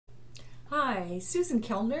Hi, Susan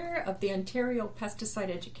Kellner of the Ontario Pesticide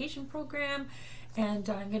Education Program, and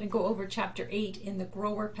I'm going to go over Chapter 8 in the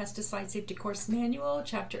Grower Pesticide Safety Course Manual,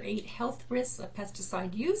 Chapter 8, Health Risks of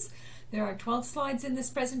Pesticide Use. There are 12 slides in this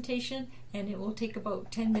presentation, and it will take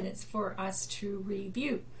about 10 minutes for us to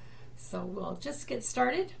review. So we'll just get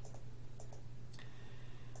started.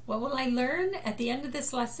 What will I learn? At the end of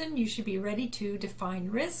this lesson, you should be ready to define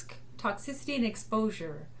risk, toxicity, and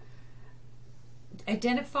exposure.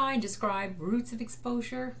 Identify and describe routes of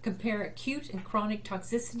exposure, compare acute and chronic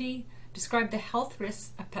toxicity, describe the health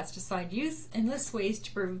risks of pesticide use, and list ways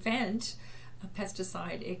to prevent a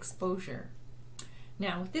pesticide exposure.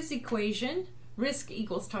 Now, with this equation, risk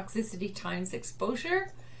equals toxicity times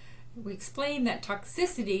exposure, we explain that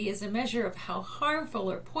toxicity is a measure of how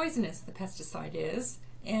harmful or poisonous the pesticide is,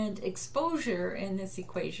 and exposure in this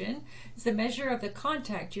equation is a measure of the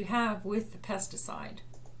contact you have with the pesticide.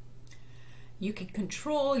 You can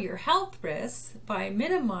control your health risks by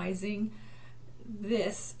minimizing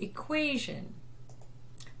this equation.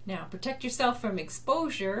 Now, protect yourself from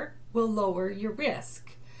exposure will lower your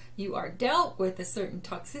risk. You are dealt with a certain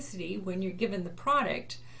toxicity when you're given the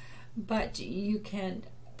product, but you can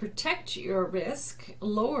protect your risk,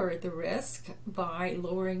 lower the risk by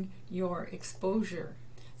lowering your exposure.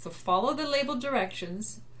 So follow the label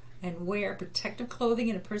directions and wear protective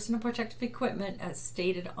clothing and personal protective equipment as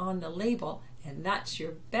stated on the label, and that's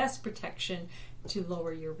your best protection to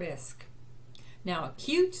lower your risk. Now,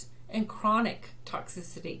 acute and chronic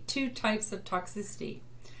toxicity, two types of toxicity.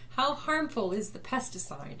 How harmful is the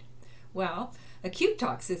pesticide? Well, acute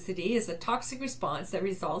toxicity is a toxic response that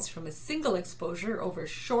results from a single exposure over a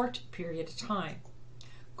short period of time.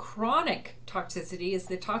 Chronic toxicity is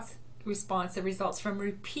the toxic response that results from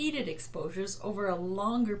repeated exposures over a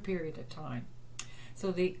longer period of time.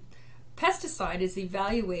 So the pesticide is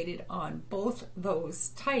evaluated on both those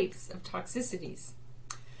types of toxicities.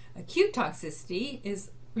 Acute toxicity is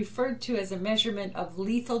referred to as a measurement of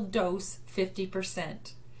lethal dose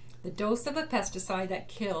 50%. The dose of a pesticide that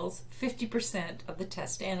kills 50% of the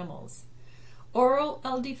test animals. Oral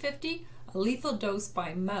LD50, a lethal dose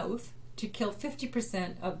by mouth to kill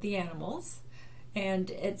 50% of the animals, and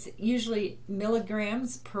it's usually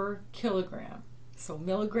milligrams per kilogram. So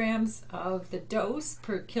milligrams of the dose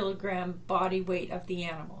per kilogram body weight of the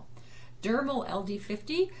animal. Dermal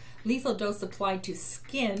LD50, lethal dose applied to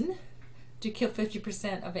skin to kill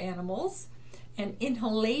 50% of animals. And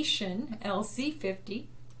inhalation LC50,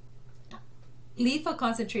 lethal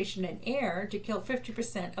concentration in air to kill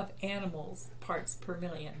 50% of animals parts per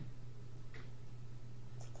million.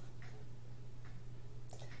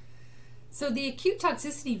 So the acute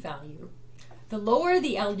toxicity value, the lower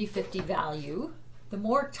the LD50 value, the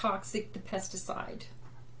more toxic the pesticide.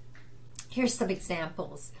 Here's some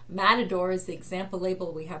examples. Matador is the example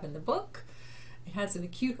label we have in the book. It has an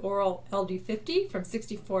acute oral LD50 from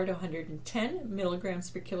 64 to 110 milligrams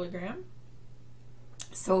per kilogram.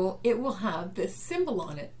 So it will have this symbol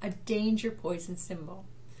on it, a danger poison symbol.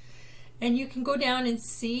 And you can go down and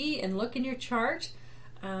see and look in your chart.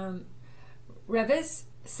 Revis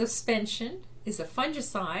suspension is a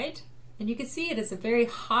fungicide, and you can see it as a very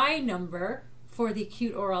high number for the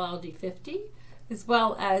acute oral LD50, as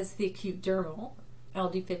well as the acute dermal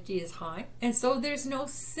LD50 is high, and so there's no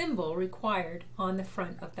symbol required on the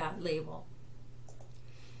front of that label.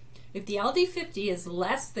 If the LD50 is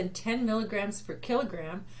less than 10 milligrams per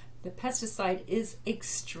kilogram, the pesticide is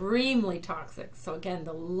extremely toxic. So again,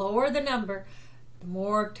 the lower the number, the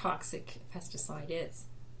more toxic pesticide is.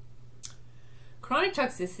 Chronic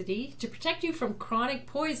toxicity, to protect you from chronic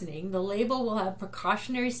poisoning, the label will have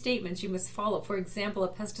precautionary statements you must follow. For example, a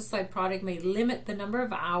pesticide product may limit the number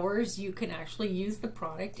of hours you can actually use the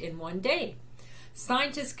product in one day.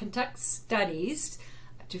 Scientists conduct studies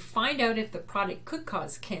to find out if the product could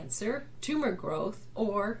cause cancer, tumor growth,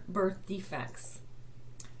 or birth defects.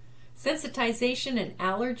 Sensitization and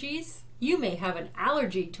allergies. You may have an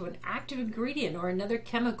allergy to an active ingredient or another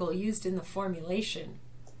chemical used in the formulation.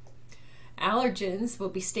 Allergens will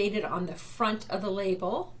be stated on the front of the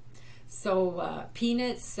label. So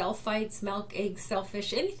peanuts, sulfites, milk, eggs,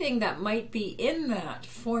 shellfish, anything that might be in that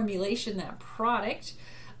formulation, that product,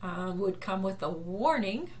 would come with a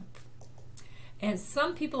warning. And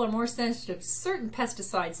some people are more sensitive to certain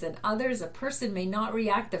pesticides than others. A person may not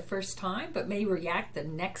react the first time, but may react the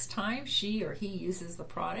next time she or he uses the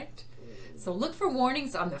product. So look for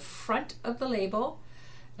warnings on the front of the label,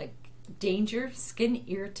 like danger, skin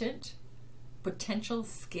irritant, potential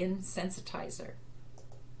skin sensitizer.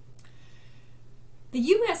 The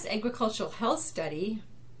U.S. Agricultural Health Study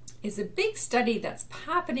is a big study that's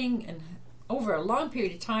happening over a long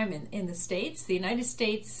period of time in the States. The United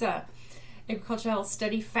States Agricultural health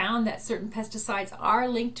study found that certain pesticides are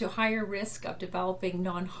linked to higher risk of developing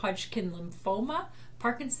non-Hodgkin lymphoma,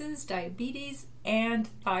 Parkinson's, diabetes, and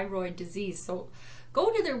thyroid disease. So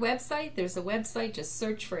go to their website. There's a website, just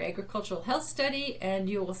search for agricultural health study and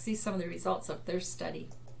you will see some of the results of their study.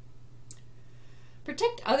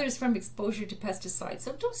 Protect others from exposure to pesticides.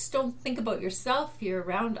 So just don't think about yourself. You're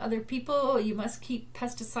around other people. You must keep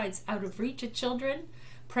pesticides out of reach of children.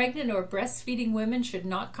 Pregnant or breastfeeding women should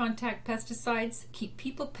not contact pesticides. Keep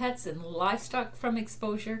people, pets, and livestock from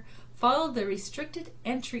exposure. Follow the restricted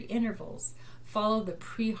entry intervals. Follow the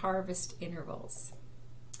pre-harvest intervals.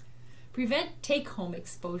 Prevent take-home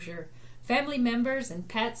exposure. Family members and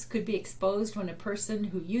pets could be exposed when a person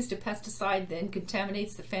who used a pesticide then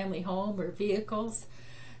contaminates the family home or vehicles.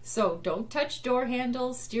 So don't touch door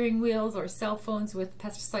handles, steering wheels, or cell phones with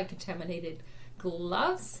pesticide-contaminated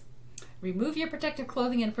gloves. Remove your protective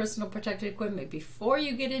clothing and personal protective equipment before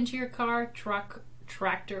you get into your car, truck,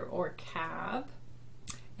 tractor, or cab.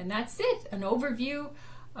 And that's it, an overview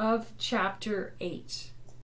of Chapter 8.